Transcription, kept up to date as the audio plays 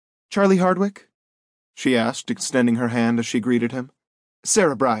Charlie Hardwick? She asked, extending her hand as she greeted him.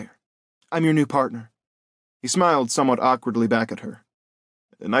 Sarah Breyer. I'm your new partner. He smiled somewhat awkwardly back at her.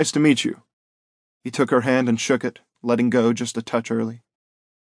 Nice to meet you. He took her hand and shook it, letting go just a touch early.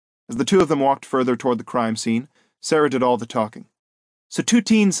 As the two of them walked further toward the crime scene, Sarah did all the talking. So 2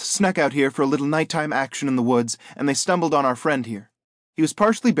 teens snuck out here for a little nighttime action in the woods, and they stumbled on our friend here. He was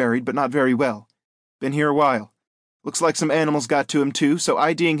partially buried, but not very well. Been here a while. Looks like some animals got to him too, so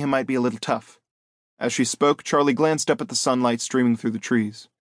IDing him might be a little tough. As she spoke, Charlie glanced up at the sunlight streaming through the trees.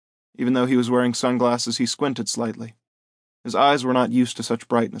 Even though he was wearing sunglasses, he squinted slightly. His eyes were not used to such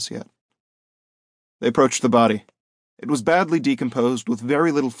brightness yet. They approached the body. It was badly decomposed, with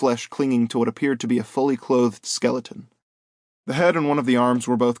very little flesh clinging to what appeared to be a fully clothed skeleton. The head and one of the arms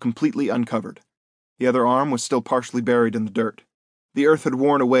were both completely uncovered. The other arm was still partially buried in the dirt. The earth had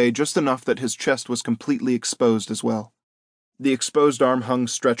worn away just enough that his chest was completely exposed as well. The exposed arm hung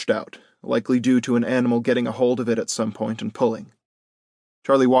stretched out, likely due to an animal getting a hold of it at some point and pulling.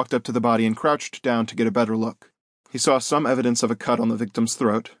 Charlie walked up to the body and crouched down to get a better look. He saw some evidence of a cut on the victim's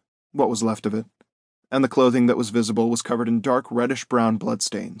throat, what was left of it, and the clothing that was visible was covered in dark reddish-brown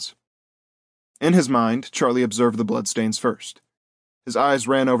bloodstains. In his mind, Charlie observed the bloodstains first. His eyes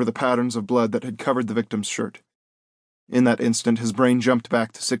ran over the patterns of blood that had covered the victim's shirt. In that instant, his brain jumped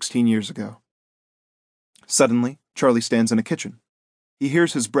back to 16 years ago. Suddenly, Charlie stands in a kitchen. He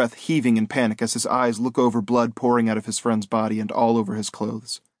hears his breath heaving in panic as his eyes look over blood pouring out of his friend's body and all over his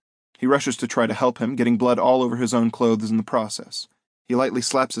clothes. He rushes to try to help him, getting blood all over his own clothes in the process. He lightly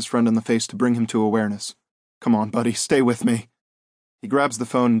slaps his friend in the face to bring him to awareness. Come on, buddy, stay with me. He grabs the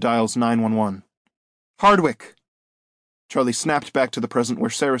phone and dials 911. Hardwick! Charlie snapped back to the present where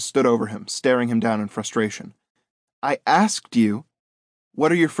Sarah stood over him, staring him down in frustration. I asked you,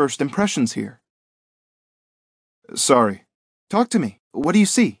 what are your first impressions here? Sorry. Talk to me. What do you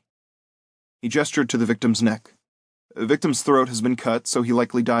see? He gestured to the victim's neck. The victim's throat has been cut, so he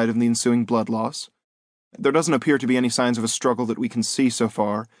likely died of the ensuing blood loss. There doesn't appear to be any signs of a struggle that we can see so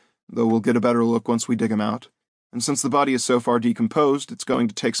far, though we'll get a better look once we dig him out. And since the body is so far decomposed, it's going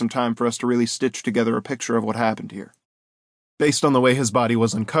to take some time for us to really stitch together a picture of what happened here. Based on the way his body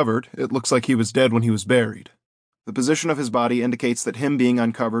was uncovered, it looks like he was dead when he was buried. The position of his body indicates that him being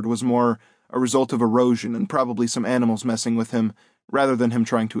uncovered was more a result of erosion and probably some animals messing with him rather than him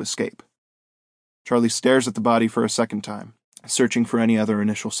trying to escape. Charlie stares at the body for a second time, searching for any other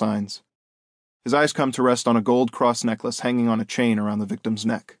initial signs. His eyes come to rest on a gold cross necklace hanging on a chain around the victim's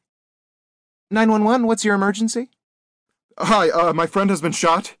neck. 911, what's your emergency? Hi, my friend has been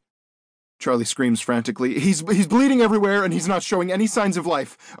shot. Charlie screams frantically. He's bleeding everywhere and he's not showing any signs of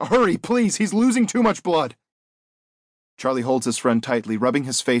life. Hurry, please, he's losing too much blood. Charlie holds his friend tightly, rubbing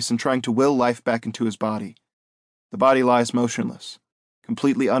his face and trying to will life back into his body. The body lies motionless,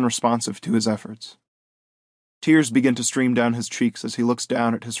 completely unresponsive to his efforts. Tears begin to stream down his cheeks as he looks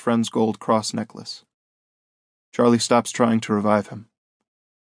down at his friend's gold cross necklace. Charlie stops trying to revive him.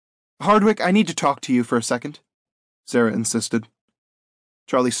 Hardwick, I need to talk to you for a second, Sarah insisted.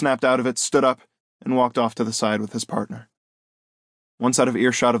 Charlie snapped out of it, stood up, and walked off to the side with his partner. Once out of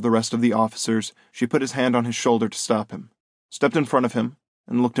earshot of the rest of the officers, she put his hand on his shoulder to stop him, stepped in front of him,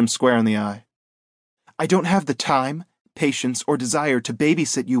 and looked him square in the eye. I don't have the time, patience, or desire to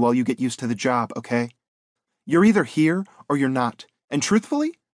babysit you while you get used to the job, okay? You're either here or you're not, and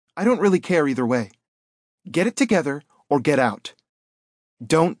truthfully, I don't really care either way. Get it together or get out.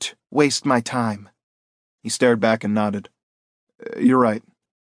 Don't waste my time. He stared back and nodded. You're right.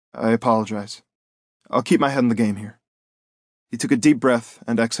 I apologize. I'll keep my head in the game here. He took a deep breath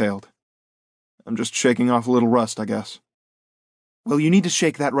and exhaled. I'm just shaking off a little rust, I guess. Well, you need to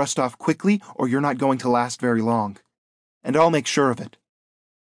shake that rust off quickly or you're not going to last very long. And I'll make sure of it.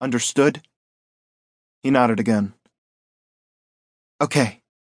 Understood? He nodded again. Okay.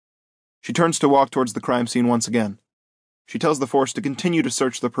 She turns to walk towards the crime scene once again. She tells the force to continue to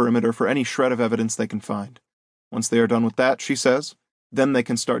search the perimeter for any shred of evidence they can find. Once they are done with that, she says, then they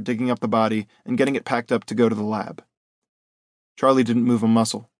can start digging up the body and getting it packed up to go to the lab. Charlie didn't move a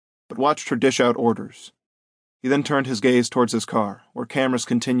muscle, but watched her dish out orders. He then turned his gaze towards his car, where cameras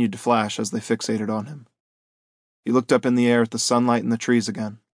continued to flash as they fixated on him. He looked up in the air at the sunlight and the trees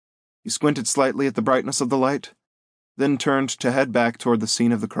again. He squinted slightly at the brightness of the light, then turned to head back toward the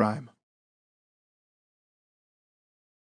scene of the crime.